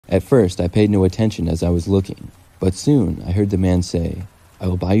At first, I paid no attention as I was looking, but soon I heard the man say, "I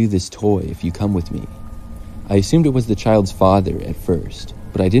will buy you this toy if you come with me." I assumed it was the child's father at first,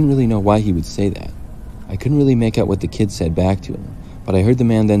 but I didn't really know why he would say that. I couldn't really make out what the kid said back to him, but I heard the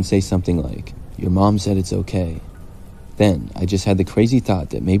man then say something like, "Your mom said it's okay." Then, I just had the crazy thought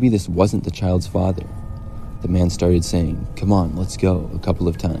that maybe this wasn't the child's father. The man started saying, "Come on, let's go," a couple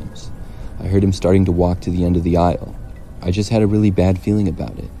of times. I heard him starting to walk to the end of the aisle. I just had a really bad feeling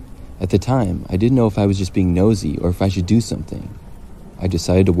about it. At the time, I didn't know if I was just being nosy or if I should do something. I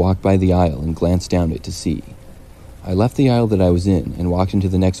decided to walk by the aisle and glance down it to see. I left the aisle that I was in and walked into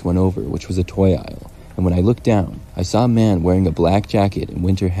the next one over, which was a toy aisle, and when I looked down, I saw a man wearing a black jacket and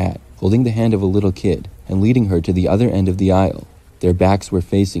winter hat, holding the hand of a little kid and leading her to the other end of the aisle. Their backs were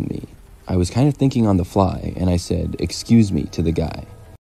facing me. I was kind of thinking on the fly, and I said, "Excuse me," to the guy.